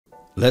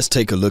Let's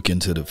take a look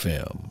into the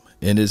film.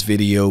 In this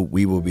video,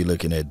 we will be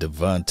looking at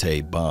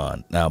Devante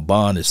Bond. Now,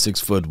 Bond is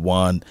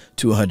 6'1",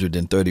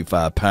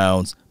 235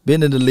 pounds,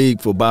 been in the league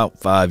for about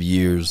 5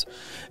 years,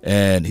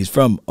 and he's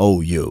from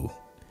OU.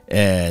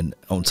 And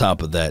on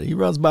top of that, he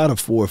runs about a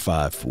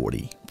 4.5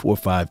 40,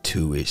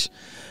 4.52-ish.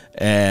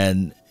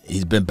 And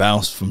he's been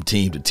bounced from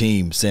team to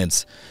team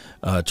since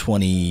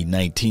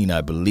 2019, I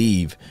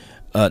believe.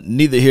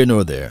 Neither here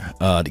nor there.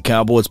 The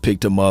Cowboys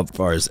picked him up as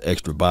far as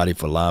extra body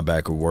for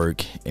linebacker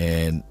work,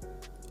 and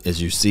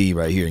as you see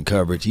right here in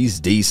coverage,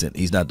 he's decent.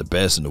 He's not the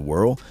best in the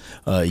world.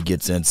 He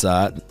gets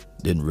inside,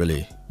 didn't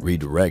really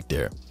redirect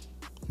there.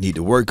 Need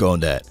to work on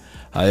that.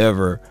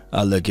 However,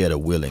 I look at a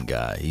willing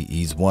guy.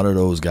 He's one of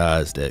those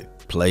guys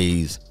that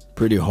plays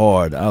pretty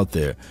hard out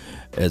there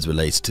as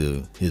relates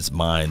to his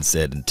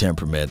mindset and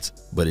temperaments,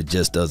 but it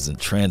just doesn't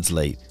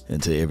translate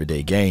into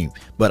everyday game.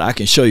 But I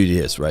can show you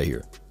this right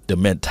here. The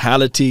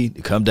mentality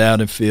to come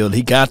down and field,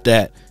 he got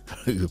that.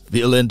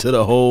 Feel into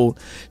the hole,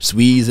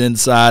 squeeze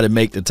inside and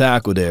make the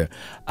tackle there.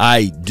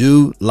 I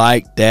do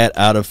like that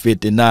out of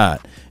 59.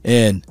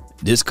 And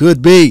this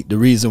could be the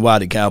reason why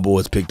the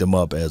Cowboys picked him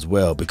up as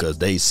well, because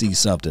they see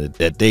something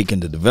that they can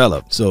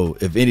develop. So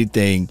if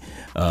anything,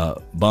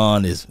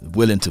 Bond is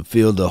willing to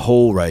fill the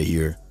hole right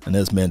here, and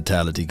that's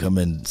mentality. Come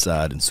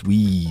inside and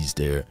squeeze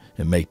there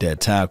and make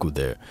that tackle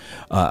there.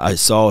 I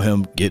saw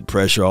him get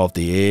pressure off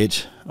the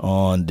edge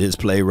on this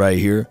play right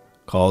here.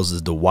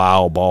 Causes the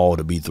wild ball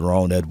to be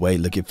thrown that way.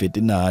 Look at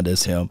 59,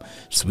 that's him.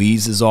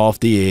 Squeezes off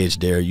the edge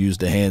there, use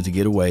the hands to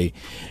get away,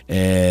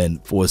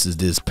 and forces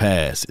this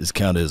pass. It's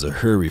counted as a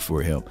hurry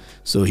for him.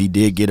 So he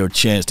did get a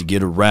chance to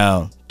get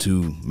around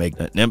to make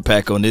an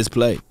impact on this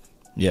play.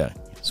 Yeah,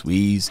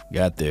 squeeze,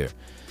 got there.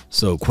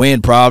 So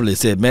Quinn probably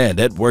said, man,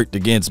 that worked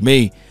against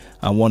me.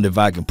 I wonder if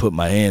I can put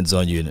my hands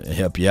on you and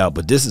help you out.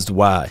 But this is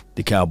why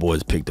the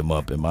Cowboys picked him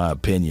up, in my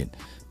opinion,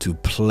 to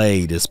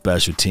play the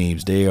special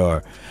teams. They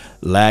are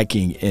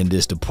lacking in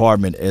this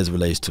department as it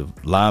relates to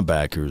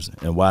linebackers,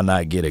 and why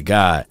not get a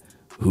guy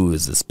who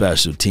is a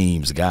special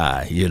teams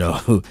guy? You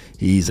know,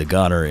 he's a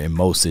gunner in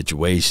most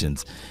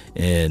situations,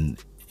 and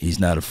he's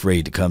not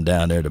afraid to come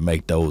down there to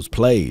make those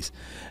plays.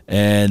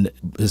 And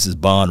this is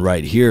Bond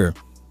right here.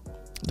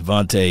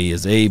 Devante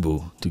is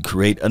able to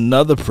create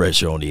another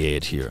pressure on the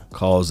edge here,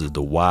 causes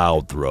the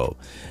wild throw.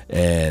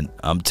 And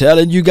I'm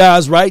telling you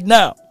guys right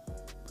now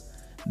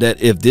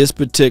that if this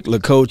particular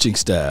coaching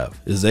staff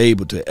is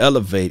able to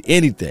elevate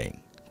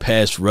anything,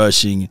 pass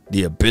rushing,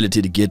 the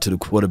ability to get to the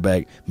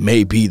quarterback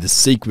may be the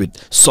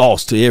secret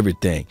sauce to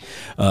everything.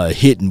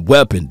 Hidden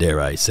weapon, dare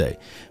I say.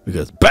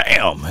 Because,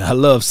 bam, I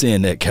love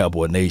seeing that,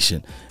 Cowboy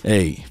Nation.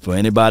 Hey, for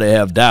anybody to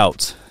have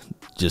doubts,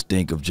 just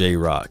think of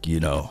J-Rock. You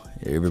know,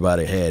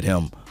 everybody had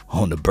him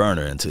on the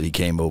burner until he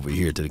came over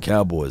here to the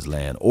Cowboys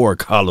land, or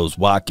Carlos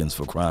Watkins,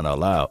 for crying out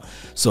loud.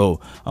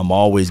 So I'm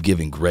always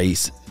giving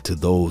grace to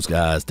those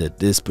guys that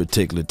this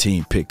particular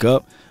team pick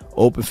up.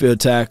 Open field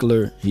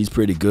tackler, he's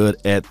pretty good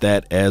at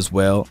that as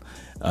well.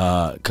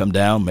 Come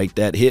down, make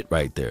that hit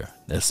right there.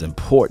 That's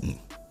important.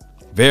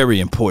 Very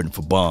important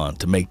for Bond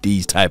to make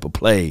these type of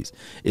plays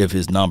if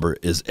his number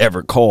is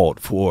ever called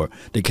for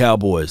the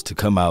Cowboys to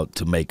come out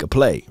to make a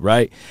play,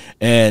 right?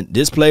 And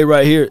this play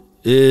right here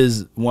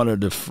is one of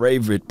the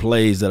favorite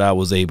plays that I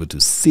was able to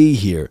see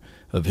here,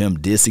 of him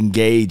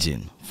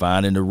disengaging,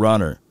 finding the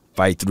runner,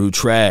 fight through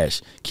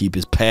trash, keep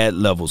his pad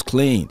levels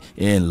clean,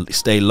 and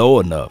stay low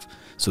enough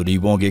so that he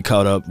won't get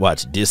caught up.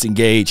 Watch,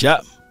 disengage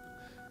up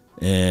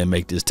and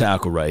make this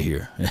tackle right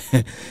here.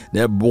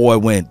 That boy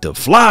went to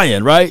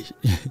flying, right?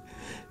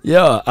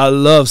 Yeah, I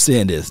love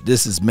seeing this.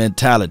 This is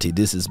mentality.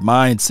 This is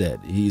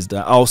mindset. He's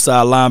the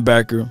outside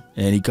linebacker,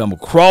 and he come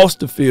across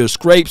the field,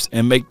 scrapes,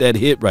 and make that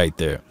hit right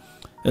there.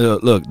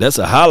 Look, that's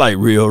a highlight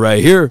reel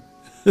right here.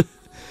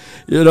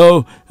 You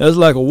know, that's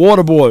like a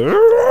water boy.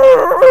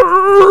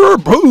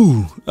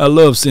 I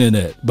love seeing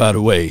that, by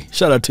the way.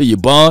 Shout out to you,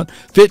 Bond.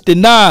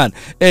 59.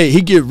 Hey,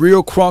 he get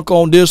real crunk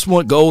on this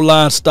one. Goal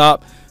line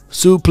stop.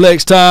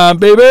 Suplex time,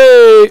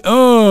 baby.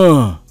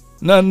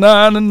 Nah,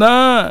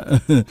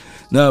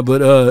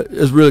 but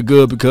it's really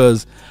good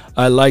because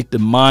I like the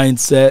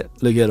mindset.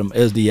 Look at him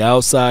as the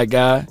outside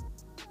guy,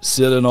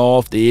 sitting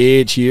off the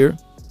edge here.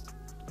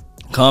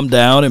 Come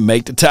down and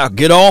make the tackle.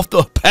 Get off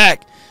the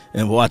pack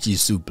and watch he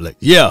suplex.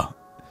 Yeah,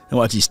 and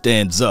watch he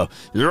stands up.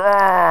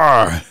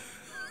 Roar!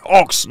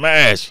 Hawk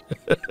smash.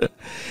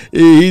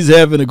 He's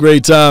having a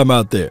great time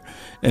out there.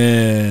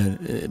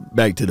 And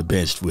back to the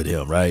bench with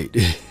him, right?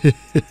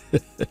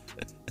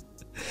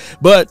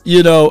 But,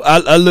 you know,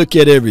 I look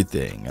at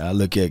everything. I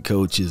look at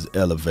coaches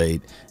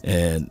elevate,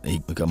 and he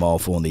come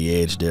off on the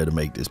edge there to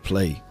make this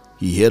play.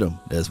 He hit him.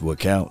 That's what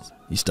counts.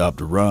 He stopped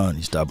the run.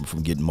 He stopped him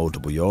from getting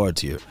multiple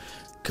yards here.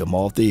 Come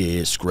off the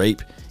edge,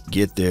 scrape,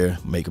 get there,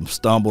 make him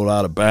stumble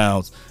out of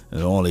bounds,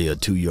 and only a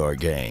 2-yard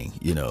gain,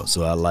 you know.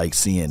 So I like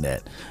seeing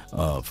that,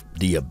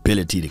 the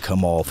ability to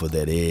come off of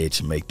that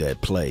edge and make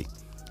that play.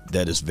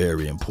 That is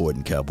very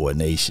important, Cowboy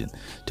Nation,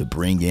 to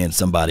bring in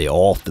somebody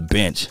off the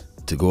bench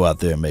to go out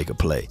there and make a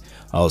play.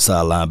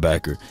 Outside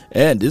linebacker.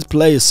 And this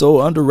play is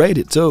so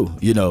underrated too,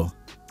 you know.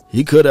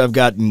 He could have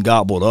gotten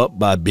gobbled up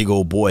by big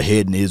old boy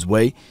heading his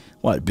way.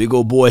 What, big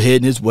old boy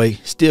heading his way?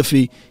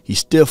 Stiffy, he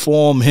stiff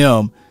arm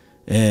him,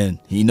 and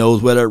he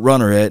knows where that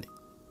runner at.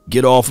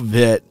 Get off of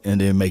that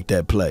and then make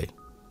that play.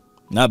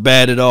 Not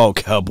bad at all,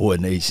 Cowboy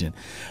Nation.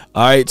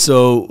 All right,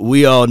 so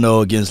we all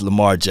know against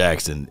Lamar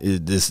Jackson,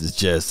 this is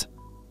just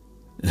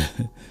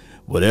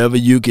whatever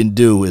you can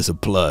do is a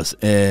plus.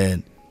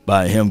 And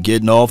by him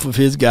getting off of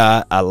his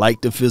guy, I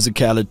like the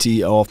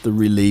physicality off the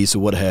release or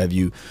what have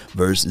you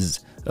versus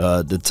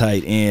the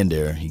tight end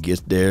there. He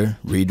gets there,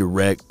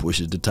 redirect,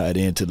 pushes the tight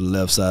end to the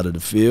left side of the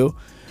field.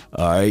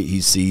 All right, he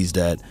sees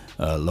that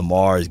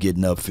Lamar is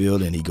getting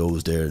upfield, and he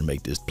goes there and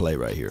make this play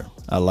right here.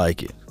 I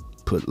like it.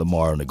 Put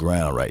Lamar on the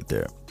ground right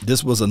there.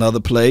 This was another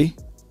play,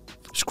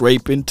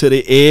 scraping to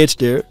the edge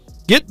there.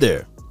 Get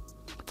there,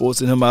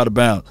 forcing him out of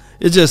bounds.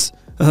 It's just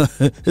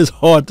it's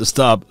hard to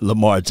stop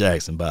Lamar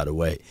Jackson, by the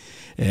way.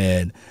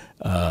 And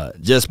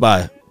just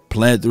by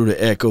playing through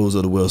the echoes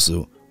of the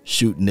whistle,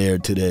 shooting there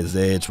to that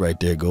edge right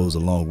there goes a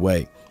long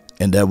way.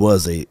 And that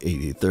was a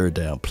third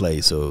down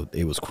play, so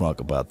it was crunk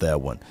about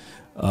that one.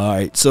 All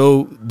right,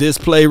 so this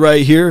play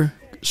right here,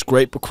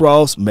 scrape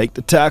across, make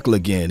the tackle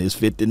again. It's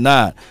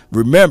 59.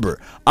 Remember,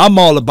 I'm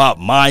all about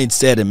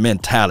mindset and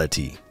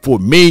mentality. For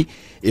me,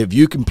 if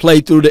you can play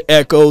through the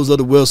echoes of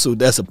the whistle,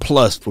 that's a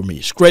plus for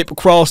me. Scrape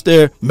across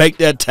there, make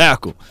that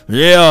tackle.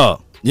 Yeah.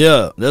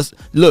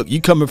 Look,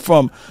 you coming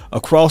from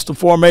across the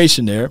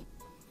formation there.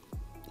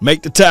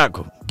 Make the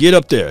tackle. Get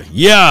up there.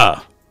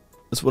 Yeah.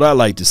 That's what I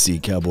like to see,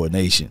 Cowboy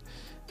Nation.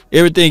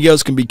 Everything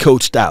else can be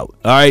coached out.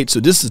 All right, so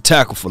this is a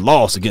tackle for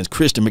loss against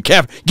Christian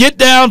McCaffrey. Get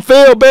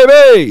downfield,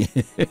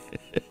 baby.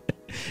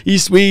 He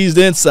squeezed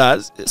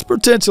inside. It's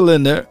potential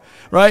in there,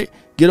 right?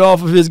 Get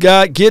off of his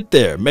guy. Get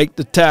there. Make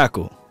the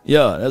tackle.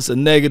 Yeah, that's a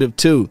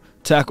 -2.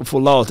 Tackle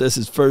for loss. That's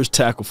his first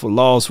tackle for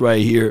loss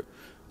right here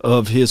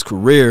of his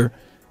career,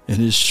 in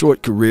his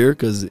short career,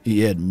 because he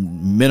had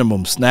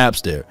minimum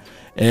snaps there.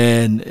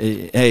 And,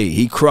 hey,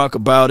 he crunk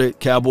about it,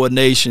 Cowboy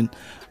Nation.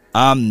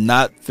 I'm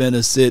not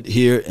finna sit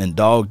here and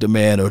dog the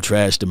man or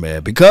trash the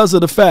man because of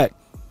the fact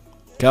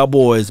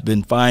Cowboys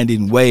been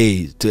finding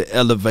ways to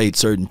elevate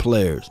certain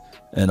players.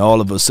 And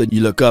all of a sudden you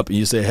look up and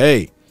you say,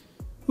 hey,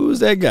 who's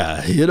that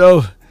guy? You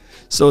know?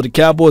 So the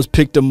Cowboys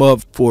picked him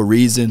up for a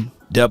reason,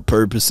 depth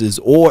purposes,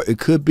 or it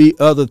could be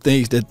other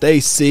things that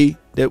they see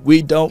that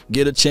we don't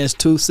get a chance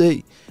to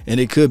see. And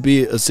it could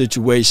be a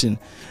situation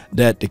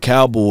that the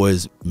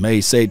Cowboys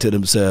may say to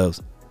themselves,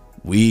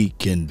 we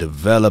can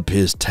develop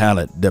his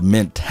talent, the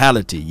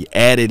mentality. You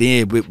add it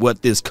in with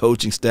what this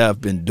coaching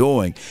staff been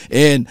doing.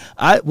 And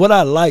what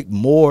I like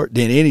more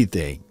than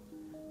anything,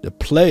 the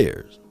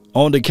players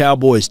on the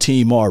Cowboys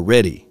team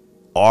already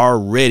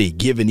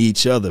giving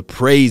each other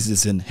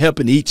praises and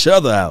helping each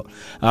other out.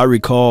 I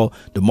recall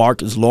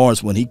DeMarcus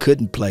Lawrence when he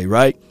couldn't play,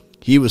 right?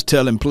 He was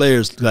telling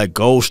players like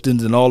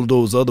Golston and all of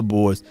those other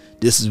boys,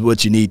 this is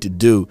what you need to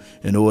do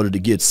in order to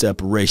get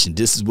separation.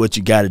 This is what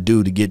you got to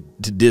do to get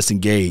to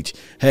disengage.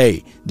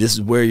 Hey, this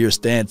is where your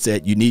stance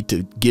at. You need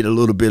to get a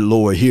little bit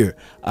lower here.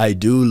 I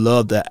do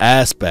love the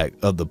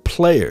aspect of the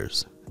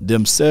players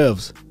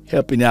themselves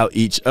helping out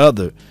each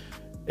other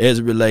as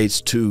it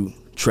relates to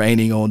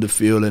training on the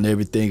field and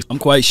everything. I'm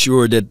quite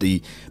sure that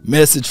the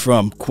message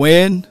from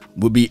Quinn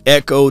will be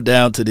echoed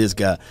down to this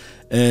guy.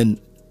 And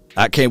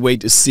I can't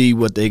wait to see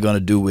what they're going to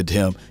do with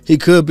him. He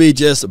could be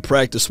just a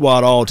practice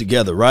squad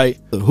altogether, right?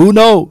 Who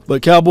knows?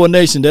 But Cowboy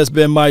Nation, that's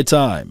been my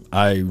time.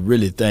 I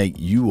really thank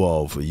you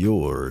all for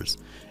yours.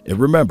 And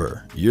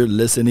remember, you're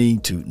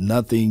listening to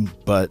nothing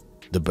but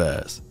the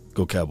best.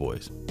 Go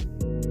Cowboys.